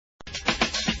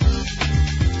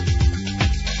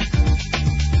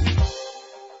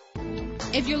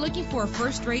If you're looking for a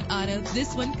first-rate auto,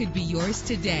 this one could be yours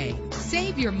today.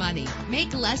 Save your money.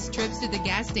 Make less trips to the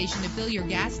gas station to fill your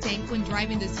gas tank when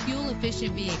driving this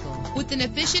fuel-efficient vehicle. With an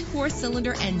efficient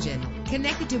 4-cylinder engine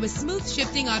connected to a smooth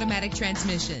shifting automatic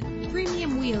transmission,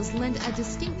 premium wheels lend a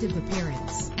distinctive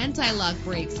appearance. Anti-lock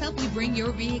brakes help you bring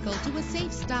your vehicle to a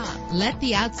safe stop. Let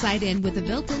the outside in with a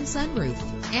built-in sunroof.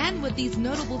 And with these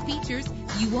notable features,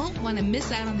 you won't want to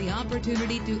miss out on the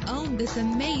opportunity to own this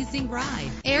amazing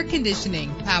ride. Air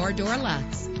conditioning, power door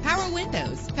locks, power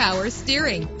windows, power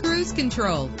steering, cruise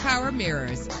control, power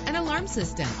mirrors, an alarm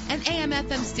system, an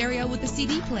AM/FM stereo with a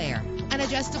CD player, an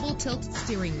adjustable tilt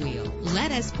steering wheel.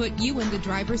 Let us put you in the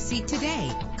driver's seat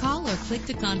today. Call or click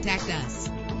to contact us.